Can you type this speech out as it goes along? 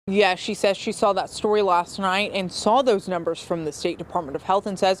Yeah, she says she saw that story last night and saw those numbers from the State Department of Health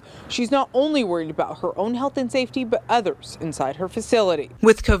and says she's not only worried about her own health and safety, but others inside her facility.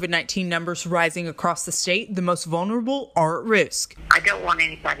 With COVID-19 numbers rising across the state, the most vulnerable are at risk. I don't want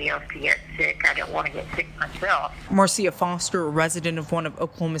anybody else to get sick. I don't want to get sick myself. Marcia Foster, a resident of one of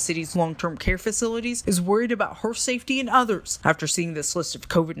Oklahoma City's long-term care facilities, is worried about her safety and others after seeing this list of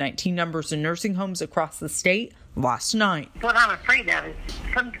COVID-19 numbers in nursing homes across the state last night. What I'm afraid of is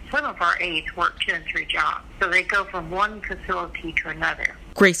some of our aides work 2 and 3 jobs, so they go from one facility to another.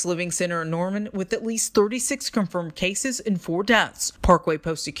 Grace Living Center in Norman with at least 36 confirmed cases and 4 deaths. Parkway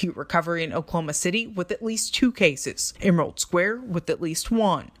Post-Acute Recovery in Oklahoma City with at least 2 cases. Emerald Square with at least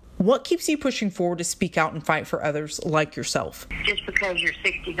 1. What keeps you pushing forward to speak out and fight for others like yourself? Just because you're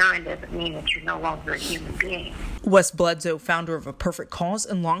 69 doesn't mean that you're no longer a human being. Wes Bledsoe, founder of A Perfect Cause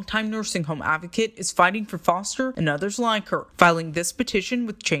and longtime nursing home advocate, is fighting for Foster and others like her, filing this petition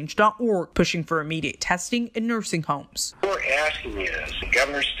with Change.org, pushing for immediate testing in nursing homes. What we're asking is the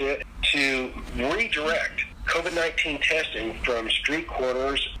governor's to redirect COVID-19 testing from street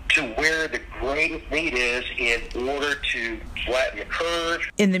corners to where the greatest need is in order to flatten the curve.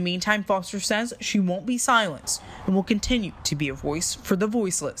 In the meantime, Foster says she won't be silenced and will continue to be a voice for the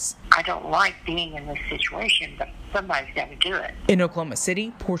voiceless. I don't like being in this situation, but somebody's got to do it. In Oklahoma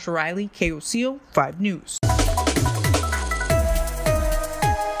City, Portia Riley, KOCO 5 News.